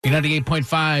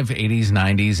98.5, 80s,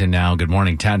 90s, and now. Good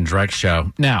morning, Tad and Drex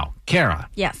show. Now, Kara.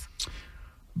 Yes.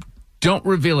 Don't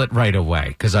reveal it right away,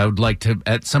 because I would like to,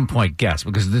 at some point, guess,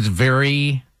 because this is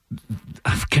very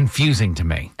confusing to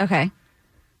me. Okay.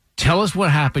 Tell us what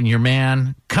happened. Your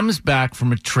man comes back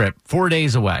from a trip 4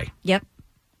 days away. Yep.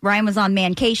 Ryan was on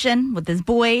mancation with his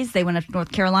boys. They went up to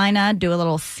North Carolina, do a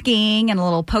little skiing and a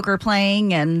little poker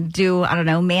playing and do,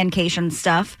 mancation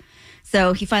stuff.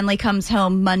 So he finally comes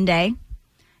home Monday,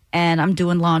 and I'm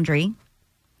doing laundry.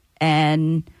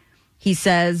 And he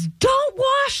says, "Don't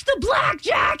wash the black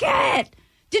jacket.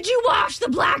 Did you wash the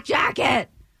black jacket?"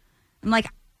 I'm like,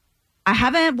 "I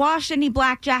haven't washed any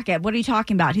black jacket. What are you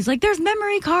talking about?" He's like, "There's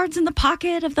memory cards in the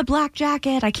pocket of the black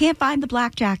jacket. I can't find the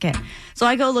black jacket." So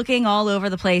I go looking all over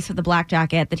the place for the black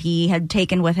jacket that he had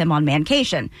taken with him on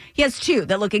mancation. He has two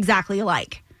that look exactly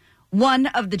alike. One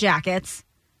of the jackets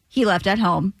he left at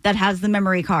home that has the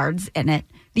memory cards in it.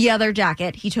 The other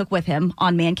jacket he took with him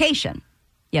on mancation.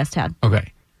 Yes, Ted.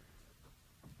 Okay.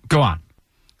 Go on.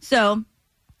 So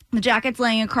the jacket's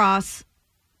laying across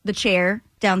the chair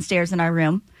downstairs in our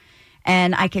room,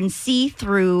 and I can see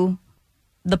through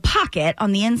the pocket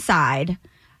on the inside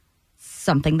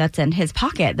something that's in his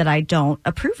pocket that I don't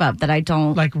approve of, that I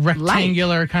don't like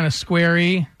rectangular, kind of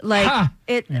squarey.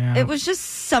 It was just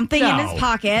something in his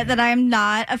pocket that I'm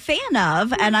not a fan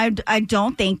of, and I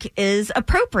don't think is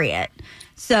appropriate.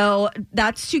 So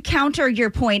that's to counter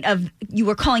your point of you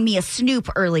were calling me a snoop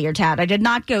earlier, Tad. I did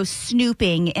not go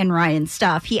snooping in Ryan's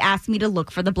stuff. He asked me to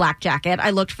look for the black jacket. I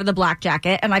looked for the black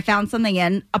jacket, and I found something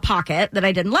in a pocket that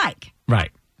I didn't like. Right.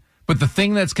 But the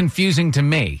thing that's confusing to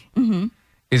me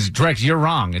is, Drex, you're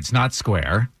wrong. It's not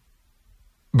square.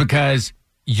 Because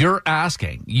you're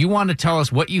asking. You want to tell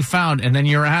us what you found, and then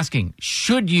you're asking,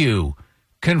 should you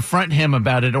confront him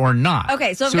about it or not?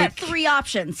 Okay, so I've got three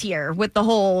options here with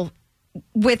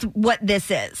what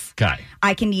this is. Okay.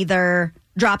 I can either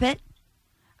drop it,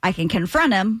 I can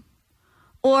confront him,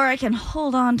 or I can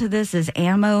hold on to this as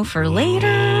ammo for later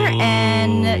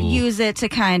and use it to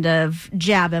kind of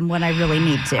jab him when I really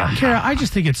need to. Kara, I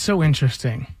just think it's so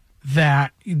interesting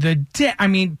that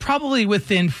probably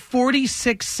within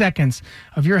 46 seconds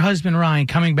of your husband Ryan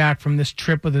coming back from this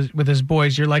trip with his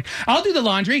boys, you're like, "I'll do the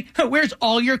laundry. Where's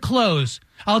all your clothes?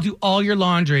 I'll do all your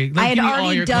laundry." I had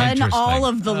already done all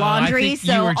of the laundry,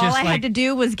 so all I had to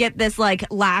do was get this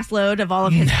last load of all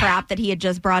of his crap that he had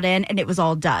just brought in, and it was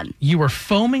all done. You were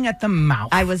foaming at the mouth.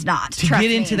 I was not. To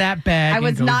get into that bag. I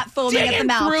was not foaming at the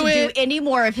mouth to do any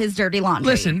more of his dirty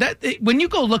laundry. Listen, when you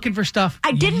go looking for stuff,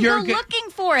 I didn't go looking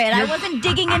for it. I wasn't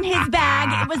digging in his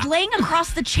bag. It was laying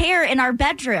across the chair in our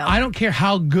bedroom. I don't care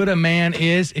how good a man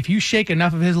is. If you shake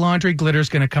enough of his laundry, glitter's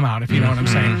going to come out, if you know what I'm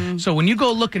saying. So when you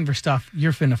go looking for stuff,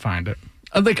 you're finna find it.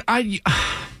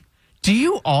 Do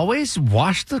you always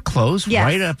wash the clothes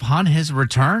right upon his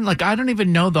return? I don't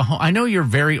even know the home. I know you're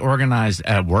very organized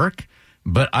at work,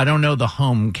 but I don't know the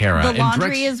home, Kara. The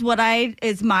laundry is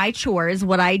my chore, is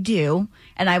what I do.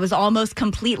 And I was almost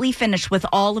completely finished with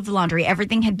all of the laundry.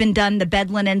 Everything had been done, the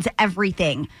bed linens,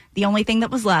 everything. The only thing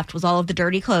that was left was all of the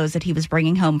dirty clothes that he was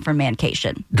bringing home from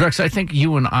mancation. Drex, I think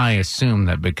you and I assume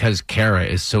that because Kara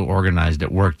is so organized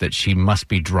at work that she must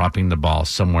be dropping the ball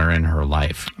somewhere in her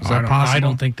life. Is that possible? I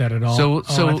don't think that at all.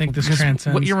 So I think this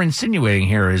transcends. What you're insinuating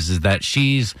here is that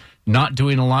she's not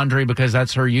doing the laundry because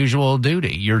that's her usual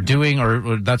duty. You're doing,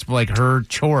 or that's her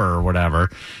chore or whatever.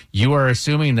 You are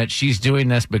assuming that she's doing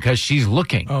this because she's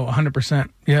looking. Oh, 100%.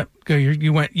 Yep.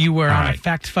 You were on a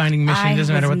fact-finding mission. It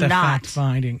doesn't matter what that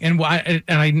fact-finding. And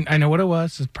I know what it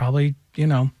was. It's probably,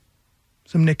 some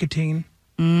nicotine.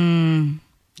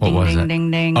 What was it? Ding,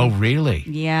 ding. Oh, really?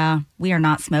 Yeah. We are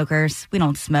not smokers. We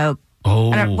don't smoke. Oh.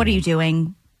 What are you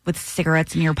doing with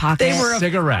cigarettes in your pocket?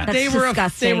 Cigarettes. That's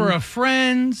disgusting. They were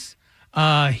friends.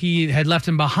 He had left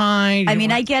him behind.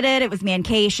 I get it. It was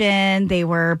mancation. They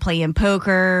were playing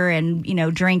poker and,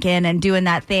 drinking and doing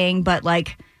that thing. But,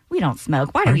 we don't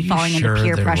smoke. Why are we falling into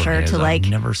peer pressure to, I've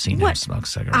never seen him smoke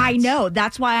cigarettes. I know.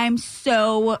 That's why I'm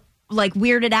so,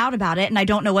 weirded out about it, and I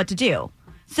don't know what to do.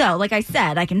 So, like I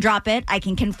said, I can drop it, I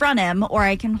can confront him, or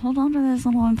I can hold on to this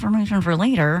little information for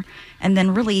later and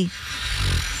then really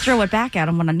throw it back at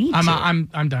him when I need to.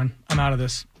 I'm done. I'm out of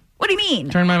this. What do you mean?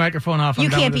 Turn my microphone off. You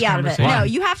can't be out of it. No,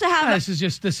 you have to have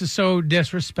This is so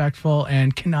disrespectful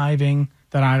and conniving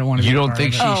that I don't want to be You don't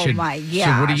think she should? Oh, my gosh.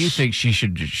 So what do you think? She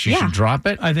should drop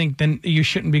it? I think then you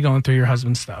shouldn't be going through your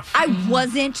husband's stuff. I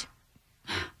wasn't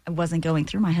going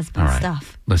through my husband's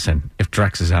stuff. Listen, if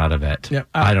Drex is out of it,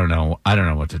 I don't know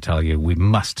what to tell you. We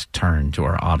must turn to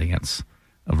our audience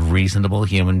of reasonable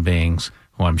human beings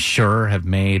who who I'm sure have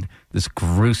made this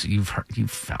gruesome.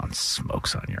 You've found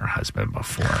smokes on your husband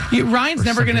before. Ryan's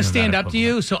never going to stand up to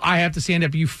equivalent. you, so I have to stand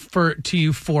up to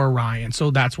you for Ryan.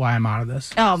 So that's why I'm out of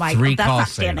this. Oh, my 3 God. That's calls not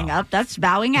say standing no. up. That's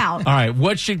bowing out. All right,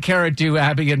 what should Kara do,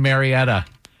 Abby and Marietta?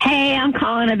 Hey, I'm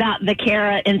calling about the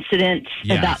Kara incident,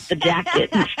 Yes. about the jacket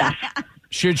and stuff.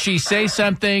 Should she say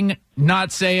something,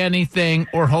 not say anything,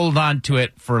 or hold on to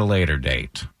it for a later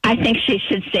date? I think she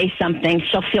should say something.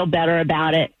 She'll feel better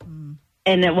about it.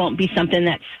 And it won't be something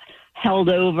that's held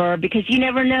over because you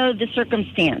never know the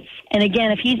circumstance. And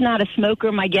again, if he's not a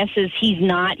smoker, my guess is he's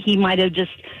not. He might have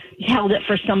just held it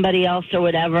for somebody else or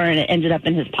whatever, and it ended up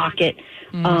in his pocket.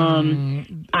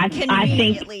 I think.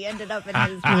 Conveniently ended up in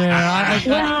his. I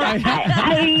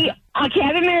mean, okay,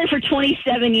 I've been married for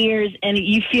 27 years, and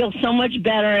you feel so much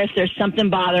better if there's something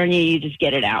bothering you. You just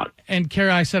get it out. And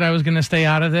Kara, I said I was going to stay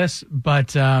out of this,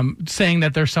 but saying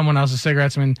that there's someone else's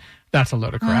cigarettes, I mean, that's a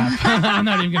load of crap. I'm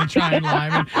not even going to try and lie.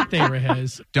 I mean, they were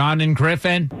his. Don and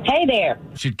Griffin, Hey there.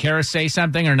 should Kara say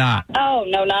something or not? Oh,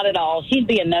 no, not at all. She's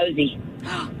being nosy.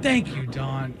 Thank you,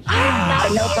 Dawn.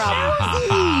 No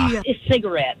problem. It's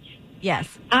cigarettes.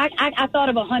 Yes. I thought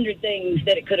of 100 things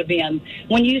that it could have been.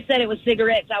 When you said it was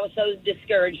cigarettes, I was so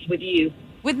discouraged with you.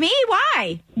 With me?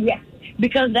 Why? Yeah,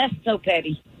 because that's so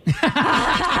petty.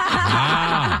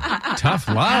 Wow. Tough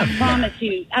love.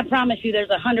 I promise you there's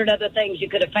 100 other things you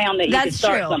could have found that you could That's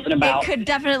start true. something about. It could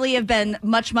definitely have been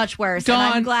much, much worse. Dawn-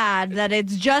 And I'm glad that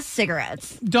it's just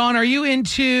cigarettes. Dawn, are you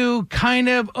into kind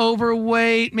of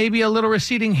overweight, maybe a little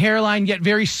receding hairline, yet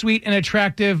very sweet and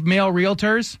attractive male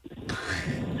realtors?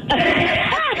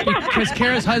 Because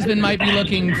Kara's husband might be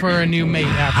looking for a new mate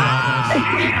after all this.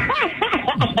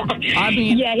 I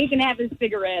mean, Yeah, he can have his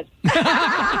cigarettes.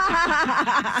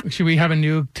 Should we have a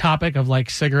new topic of like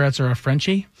cigarettes or a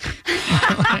Frenchie?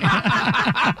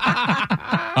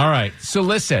 all right. So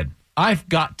listen, I've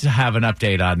got to have an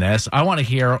update on this. I want to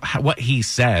hear what he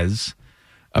says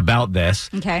about this.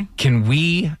 Okay. Can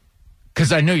we,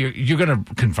 because I know you're going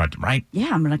to confront him, right? Yeah,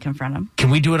 I'm going to confront him. Can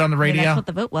we do it on the I mean, radio? that's what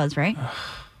the vote was, right?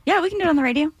 Yeah, we can do it on the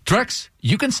radio. Drex,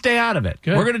 you can stay out of it.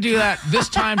 Good. We're going to do that this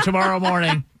time tomorrow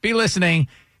morning. Be listening.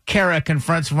 Kara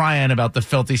confronts Ryan about the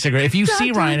filthy cigarette. If you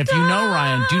see Ryan, if you know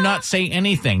Ryan, do not say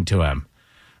anything to him.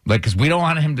 Like, because we don't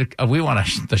want him to, we want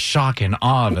the shock and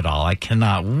awe of it all. I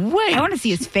cannot wait. I want to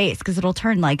see his face because it'll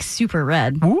turn like super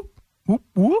red. Whoop, whoop,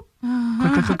 whoop.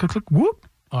 Click, click, click, click, click, whoop.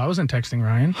 Oh, I wasn't texting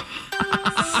Ryan.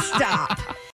 Stop.